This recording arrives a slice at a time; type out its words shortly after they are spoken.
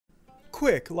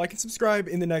quick, like and subscribe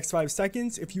in the next 5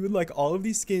 seconds if you would like all of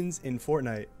these skins in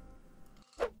Fortnite.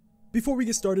 Before we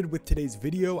get started with today's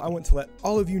video, I want to let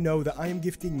all of you know that I am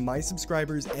gifting my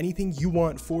subscribers anything you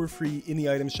want for free in the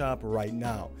item shop right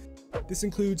now. This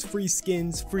includes free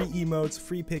skins, free emotes,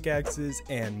 free pickaxes,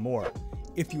 and more.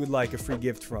 If you would like a free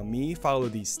gift from me, follow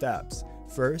these steps.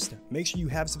 First, make sure you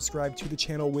have subscribed to the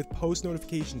channel with post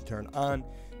notifications turned on.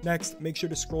 Next, make sure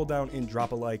to scroll down and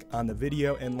drop a like on the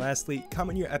video. And lastly,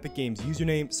 comment your Epic Games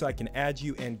username so I can add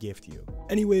you and gift you.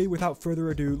 Anyway, without further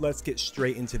ado, let's get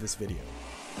straight into this video.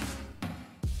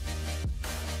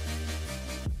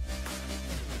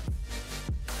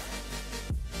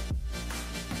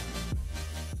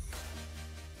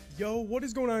 Yo, what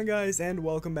is going on guys, and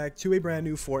welcome back to a brand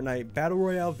new Fortnite Battle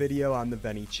Royale video on the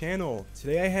Venny channel.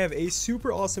 Today I have a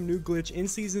super awesome new glitch in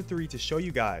Season 3 to show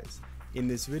you guys. In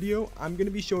this video, I'm going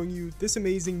to be showing you this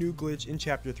amazing new glitch in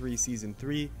Chapter 3 Season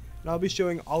 3, and I'll be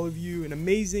showing all of you an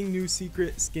amazing new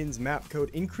secret skins map code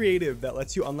in Creative that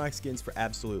lets you unlock skins for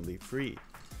absolutely free.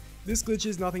 This glitch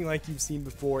is nothing like you've seen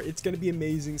before. It's going to be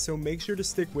amazing, so make sure to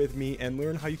stick with me and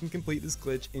learn how you can complete this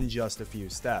glitch in just a few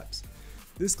steps.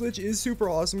 This glitch is super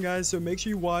awesome guys, so make sure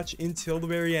you watch until the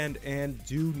very end and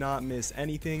do not miss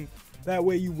anything. That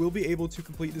way you will be able to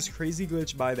complete this crazy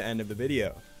glitch by the end of the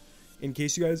video. In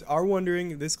case you guys are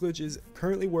wondering, this glitch is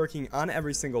currently working on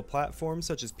every single platform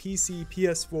such as PC,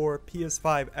 PS4,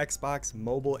 PS5, Xbox,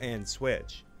 mobile, and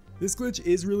Switch. This glitch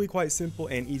is really quite simple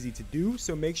and easy to do,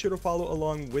 so make sure to follow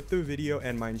along with the video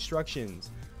and my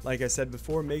instructions. Like I said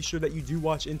before, make sure that you do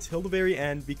watch until the very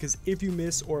end, because if you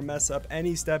miss or mess up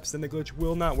any steps, then the glitch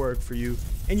will not work for you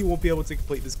and you won't be able to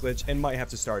complete this glitch and might have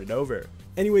to start it over.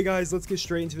 Anyway guys, let's get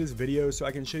straight into this video so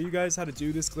I can show you guys how to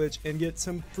do this glitch and get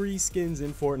some free skins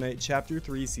in Fortnite Chapter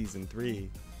 3 Season 3.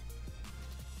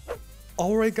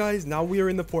 Alright guys, now we are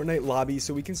in the Fortnite lobby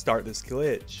so we can start this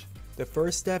glitch. The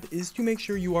first step is to make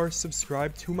sure you are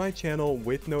subscribed to my channel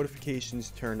with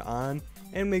notifications turned on,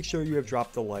 and make sure you have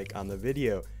dropped a like on the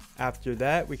video. After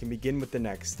that, we can begin with the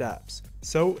next steps.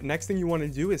 So next thing you want to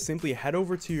do is simply head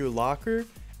over to your locker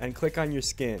and click on your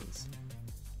skins.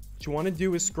 What you want to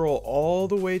do is scroll all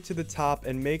the way to the top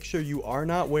and make sure you are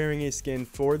not wearing a skin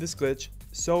for this glitch,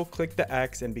 so click the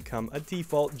X and become a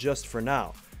default just for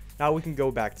now. Now we can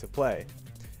go back to play.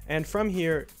 And from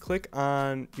here, click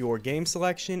on your game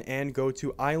selection and go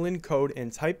to island code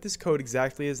and type this code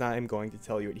exactly as I am going to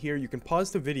tell you it here. You can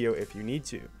pause the video if you need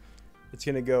to. It's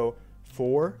going to go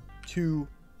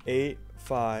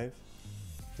 4285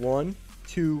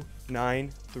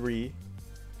 1293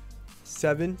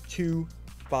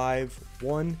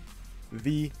 7251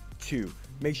 V2.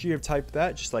 Make sure you have typed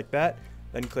that just like that,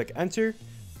 then click enter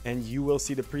and you will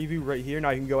see the preview right here.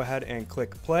 Now you can go ahead and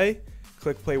click play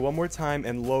one more time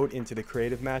and load into the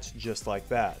creative match just like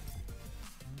that.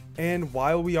 And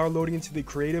while we are loading into the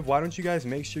creative, why don't you guys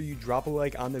make sure you drop a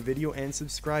like on the video and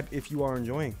subscribe if you are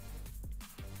enjoying.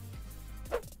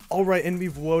 Alright, and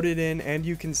we've loaded in and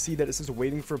you can see that it says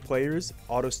waiting for players.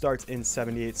 Auto starts in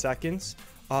 78 seconds.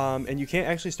 And you can't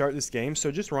actually start this game, so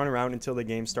just run around until the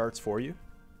game starts for you.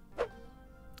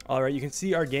 Alright, you can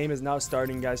see our game is now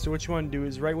starting guys. So what you want to do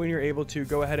is right when you're able to,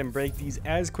 go ahead and break these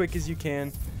as quick as you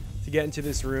can to get into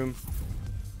this room.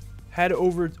 Head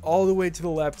over all the way to the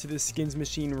left to this skins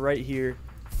machine right here.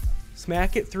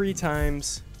 Smack it 3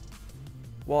 times.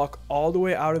 Walk all the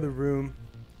way out of the room.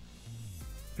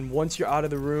 And once you're out of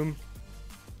the room,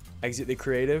 exit the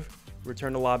creative,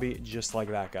 return to lobby just like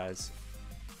that guys.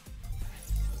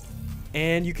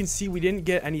 And you can see we didn't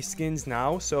get any skins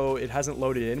now, so it hasn't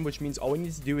loaded in, which means all we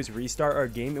need to do is restart our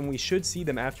game and we should see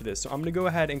them after this. So I'm going to go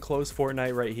ahead and close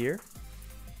Fortnite right here.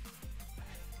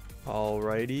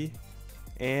 Alrighty,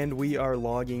 and we are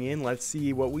logging in. Let's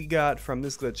see what we got from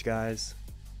this glitch guys.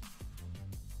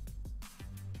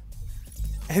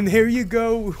 And there you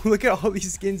go. Look at all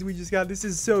these skins we just got. This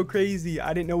is so crazy.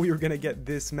 I didn't know we were gonna get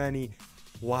this many.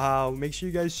 Wow, make sure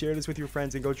you guys share this with your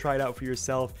friends and go try it out for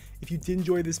yourself. If you did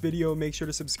enjoy this video, make sure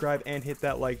to subscribe and hit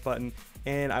that like button,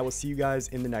 and I will see you guys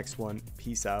in the next one.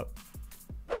 Peace out.